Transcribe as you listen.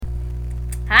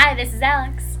Hi, this is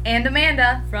Alex. And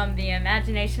Amanda. From the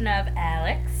imagination of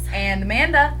Alex. And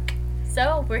Amanda.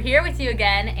 So, we're here with you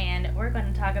again, and we're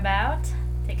going to talk about...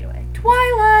 Take it away.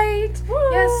 Twilight!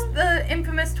 Woo! Yes, the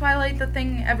infamous Twilight, the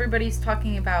thing everybody's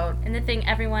talking about. And the thing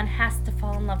everyone has to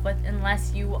fall in love with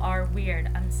unless you are weird.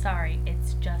 I'm sorry,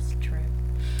 it's just true.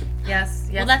 Yes.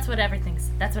 Well, that's what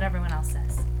everyone else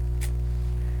says.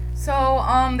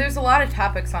 So, there's a lot of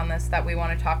topics on this that we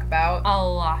want to talk about. A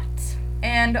lot.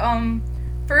 And,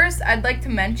 first, I'd like to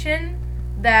mention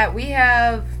that we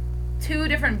have 2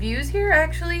 different views here,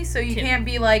 actually, so you can't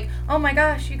be like, oh my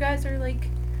gosh, you guys are, like...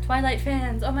 Twilight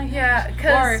fans, oh my gosh. Yeah,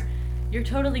 because... Or, you're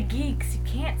totally geeks, you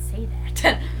can't say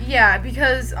that. Yeah,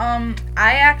 because, I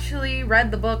actually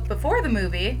read the book before the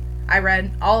movie. I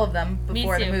read all of them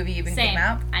before the movie even came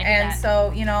out. I did and that.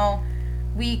 So,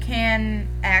 we can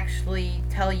actually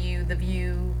tell you the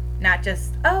view, not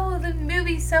just, oh, the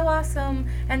movie's so awesome,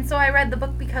 and so I read the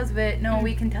book because of it. No,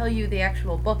 we can tell you the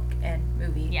actual book and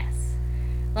movie. Yes.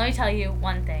 Let me tell you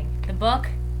one thing. The book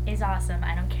is awesome.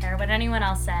 I don't care what anyone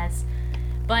else says.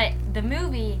 But the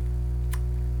movie,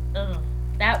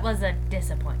 that was a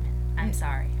disappointment. I'm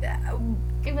sorry.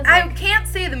 It was I can't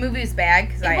say the movie was bad,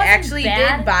 because I actually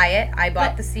did buy it. I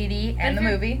bought the CD and the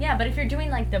movie. Yeah, but if you're doing,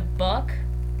 like, the book,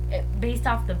 based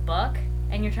off the book,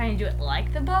 and you're trying to do it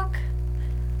like the book,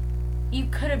 you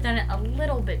could have done it a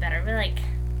little bit better. But, like,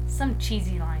 some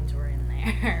cheesy lines were in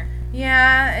there.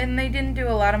 Yeah, and they didn't do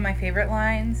a lot of my favorite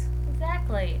lines.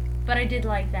 Exactly. But I did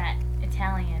like that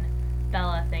Italian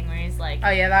Bella thing where he's like... Oh,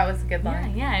 yeah, that was a good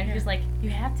line. Yeah, and he was like,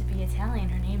 you have to be Italian.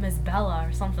 Her name is Bella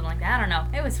or something like that. I don't know.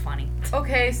 It was funny.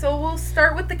 Okay, so we'll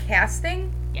start with the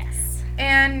casting. Yes.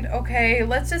 And, okay,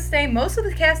 let's just say most of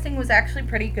the casting was actually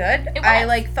pretty good. It was.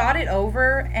 I, thought it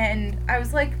over, and I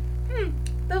was like,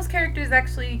 those characters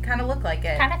actually kind of look like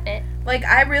it. Kind of fit.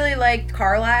 I really liked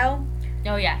Carlisle.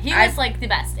 Oh, yeah. He was, the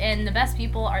best. And the best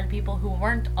people are the people who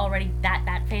weren't already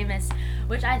that famous,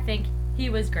 which I think he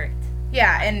was great.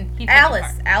 Yeah, and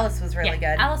Alice was really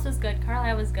good. Alice was good.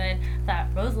 Carlisle was good. I thought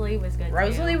Rosalie was good,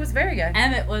 Rosalie was very good.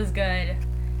 Emmett was good.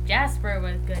 Jasper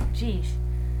was good. Jeez.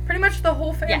 Pretty much the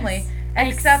whole family.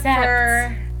 Yes. Except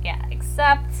for... Yeah,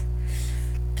 except...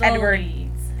 Edward. Leads.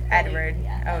 Edward.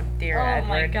 Yeah. Oh, dear Edward. Oh,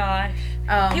 my gosh.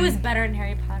 He was better in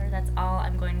Harry Potter, that's all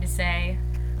I'm going to say.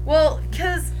 Well,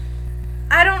 because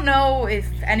I don't know if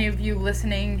any of you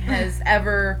listening has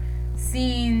ever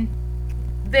seen...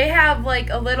 They have,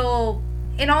 a little...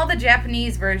 In all the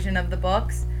Japanese version of the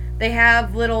books, they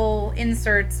have little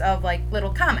inserts of,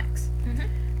 little comics.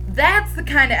 Mm-hmm. That's the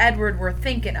kind of Edward we're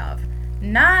thinking of.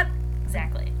 Not...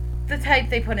 Exactly. The type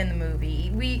they put in the movie.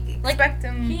 We expect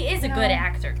him... He is a good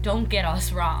actor. Don't get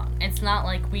us wrong. It's not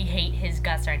like we hate his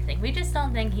guts or anything. We just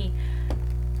don't think he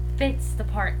fits the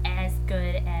part as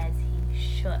good as he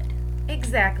should.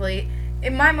 Exactly.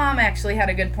 And my mom actually had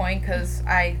a good point, because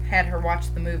I had her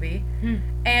watch the movie.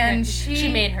 And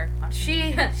she made her watch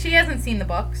She hasn't seen the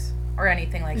books or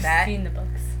anything like that. Seen the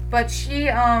books. But she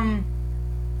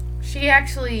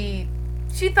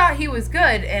thought he was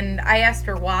good, and I asked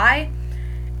her why.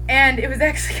 And it was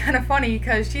actually kind of funny,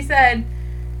 because she said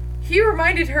he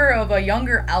reminded her of a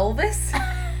younger Elvis.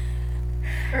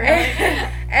 Really?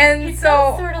 And he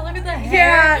so... sort of, look at the hair.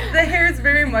 Yeah, the hair is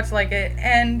very much like it.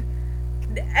 And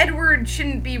Edward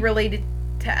shouldn't be related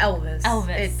to Elvis.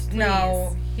 Elvis,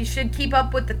 no, he should keep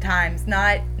up with the times,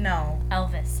 no.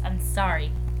 Elvis, I'm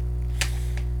sorry.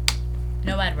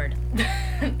 No Edward.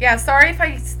 Yeah, sorry if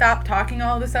I stop talking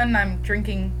all of a sudden. I'm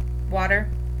drinking water.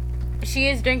 She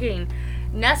is drinking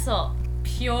Nestle,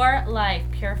 pure life,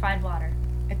 purified water.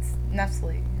 It's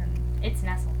Nestle. It's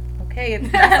Nestle. Okay,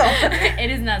 it's Nestle.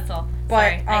 It is Nestle.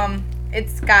 But,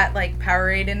 it's got,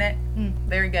 Powerade in it.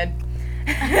 Very good.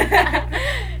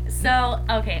 So,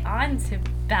 okay, on to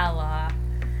Bella.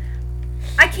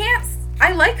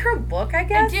 I like her look, I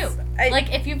guess. I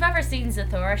do. If you've ever seen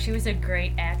Zathura, she was a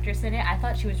great actress in it. I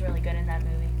thought she was really good in that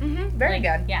movie. Mm-hmm, very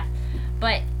good. Yeah.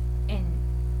 But in,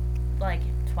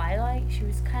 Twilight, she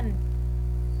was kind of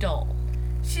dull.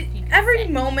 Every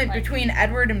moment between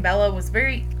Edward and Bella was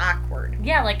very awkward.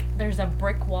 Yeah, there's a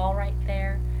brick wall right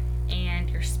there, and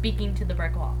you're speaking to the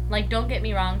brick wall. Don't get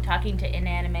me wrong, talking to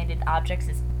inanimated objects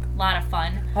is a lot of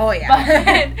fun. Oh,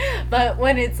 yeah. But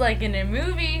when it's, in a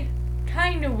movie,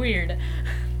 kind of weird.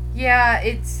 Yeah,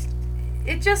 it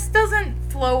just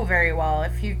doesn't flow very well,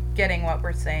 if you're getting what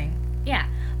we're saying. Yeah,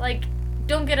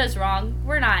 don't get us wrong,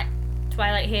 we're not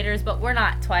Twilight haters, but we're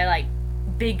not Twilight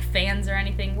big fans or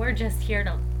anything. We're just here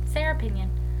to say our opinion.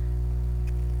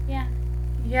 Yeah.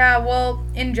 Yeah, well,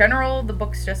 in general, the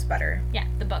book's just better. Yeah,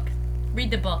 the book. Read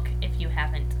the book if you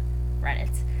haven't read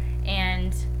it.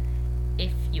 And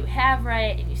if you have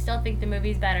right and you still think the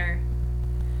movie's better,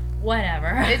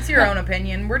 whatever. It's your own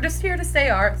opinion. We're just here to say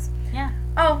ours. Yeah.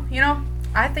 Oh,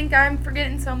 I think I'm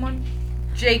forgetting someone.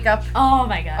 Jacob. Oh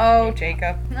my god. Oh,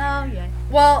 Jacob. Oh, yeah.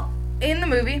 Well, in the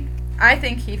movie, I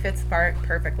think he fits the part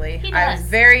perfectly. He I does. was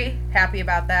very happy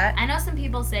about that. I know some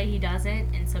people say he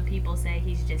doesn't, and some people say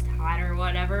he's just hot or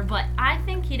whatever, but I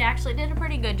think he actually did a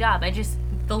pretty good job.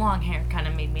 The long hair kind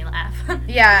of made me laugh.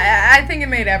 Yeah, I think it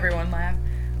made everyone laugh.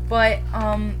 But,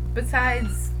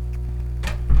 besides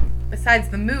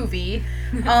the movie,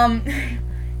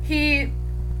 he,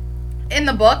 in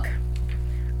the book,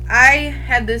 I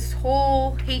had this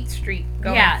whole hate streak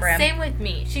going for him. Yeah, same with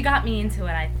me. She got me into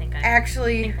it, I think.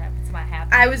 Actually, I think that's what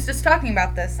happened. I was just talking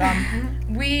about this.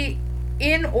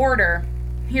 In order,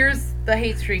 here's the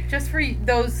hate streak, just for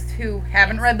those who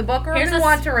haven't read the book or who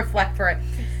want to reflect for it.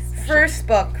 First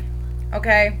book,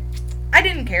 okay? I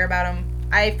didn't care about him.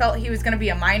 I felt he was going to be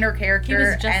a minor character. He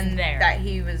was just there. That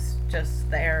he was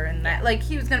just there and that, like,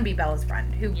 he was going to be Bella's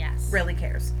friend. Who really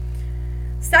cares?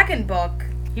 Second book.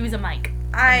 He was a Mike in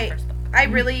the first book. I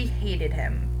really hated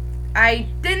him. I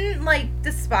didn't,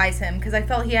 despise him because I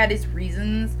felt he had his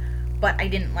reasons, but I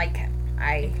didn't like him.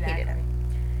 I hated him.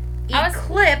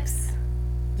 Eclipse.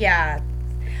 Yeah.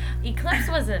 Eclipse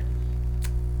was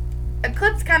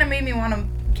Eclipse kind of made me want to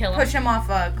kill him. Push him off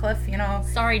a cliff,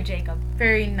 Sorry, Jacob.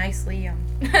 Very nicely.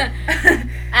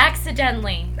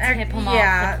 Accidentally tip him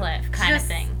off the cliff kind of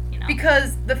thing.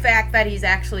 Because the fact that he's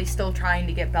actually still trying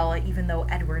to get Bella, even though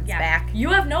Edward's back. You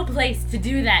have no place to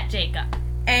do that, Jacob.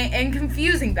 And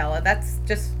confusing Bella. That's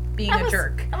just being a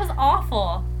jerk. That was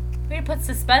awful. We need to put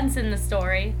suspense in the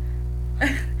story.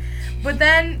 But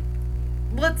then,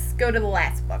 let's go to the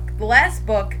last book. The last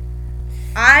book,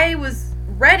 I was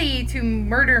ready to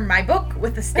murder my book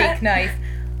with a steak knife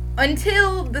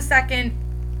until the second,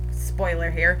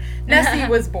 spoiler here, Nessie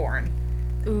was born.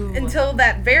 Ooh. Until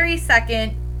that very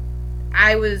second,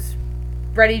 I was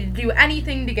ready to do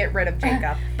anything to get rid of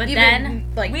Jacob. But then,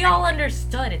 we all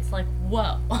understood. It's like,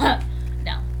 whoa.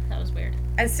 No, that was weird.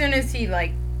 As soon as he,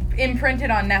 imprinted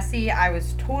on Nessie, I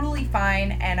was totally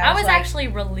fine, and I was actually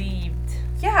relieved.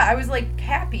 Yeah, I was,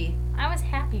 happy. I was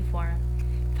happy for him.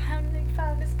 Finally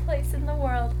found his place in the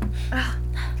world.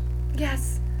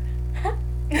 Yes.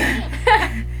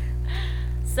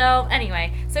 So,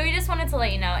 anyway, we just wanted to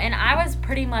let you know, and I was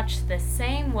pretty much the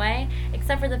same way,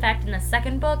 except for the fact in the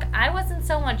second book, I wasn't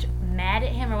so much mad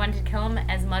at him or wanted to kill him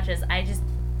as much as I just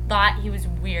thought he was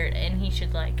weird, and he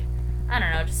should, I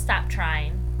don't know, just stop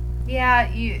trying. Yeah,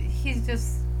 he's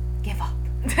just, give up.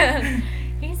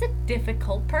 He's a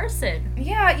difficult person.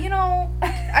 Yeah,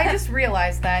 I just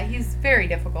realized that. He's very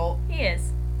difficult. He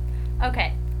is.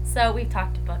 Okay, so we've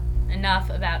talked enough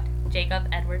about Jacob,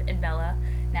 Edward, and Bella.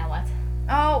 Now what?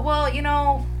 Oh, well,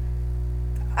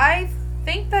 I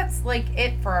think that's,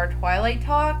 it for our Twilight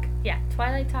Talk. Yeah,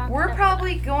 Twilight Talk. We're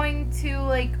probably going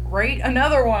to, write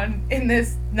another one in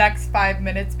this next 5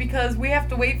 minutes because we have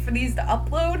to wait for these to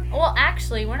upload. Well,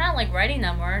 actually, we're not, writing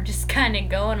them. We're just kind of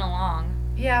going along.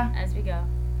 Yeah. As we go.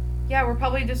 Yeah, we're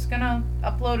probably just going to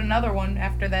upload another one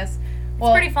after this.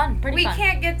 Well, it's pretty fun. We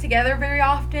can't get together very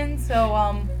often, so,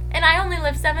 And I only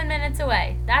live 7 minutes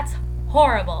away. That's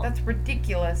horrible. That's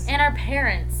ridiculous. And our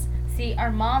parents. See,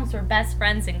 our moms were best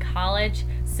friends in college,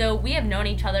 so we have known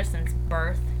each other since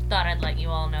birth. Thought I'd let you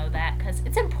all know that, because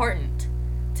it's important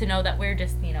to know that we're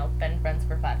just, been friends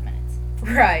for 5 minutes.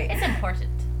 Right. It's important.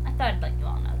 I thought I'd let you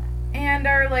all know that. And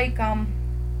our,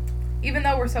 even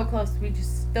though we're so close, we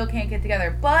just still can't get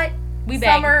together. But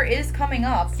summer is coming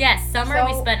up. Yes, summer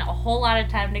we spend a whole lot of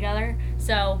time together,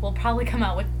 so we'll probably come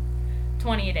out with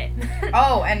 20 a day.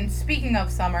 Oh, and speaking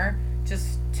of summer,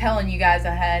 just telling you guys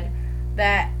ahead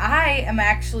that I am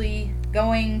actually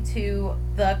going to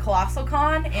the Colossal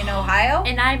Con in Ohio.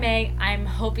 And I'm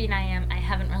hoping I am. I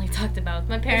haven't really talked about it with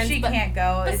my parents. If she can't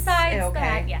go, besides it's okay.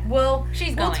 That, yeah. We'll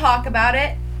talk about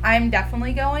it. I'm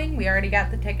definitely going. We already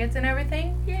got the tickets and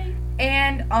everything. Yay.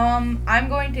 And I'm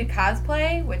going to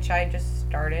cosplay, which I just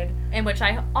started. And which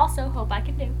I also hope I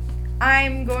can do.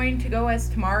 I'm going to go as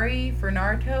Tamari for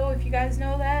Naruto, if you guys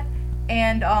know that.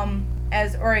 And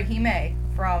as Orihime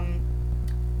from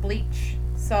Bleach.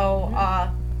 So,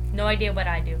 no idea what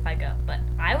I'd do if I go, but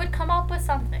I would come up with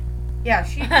something. Yeah,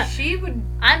 she would.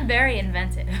 I'm very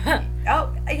inventive.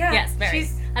 Oh, yeah. Yes, very.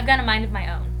 I've got a mind of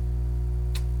my own.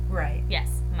 Right. Yes,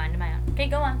 a mind of my own. Okay,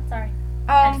 go on. Sorry.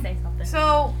 I had to say something.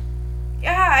 So,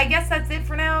 yeah, I guess that's it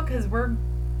for now, because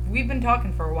we've been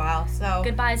talking for a while, so.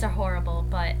 Goodbyes are horrible,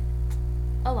 but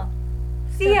oh well.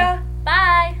 See ya.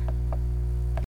 Bye.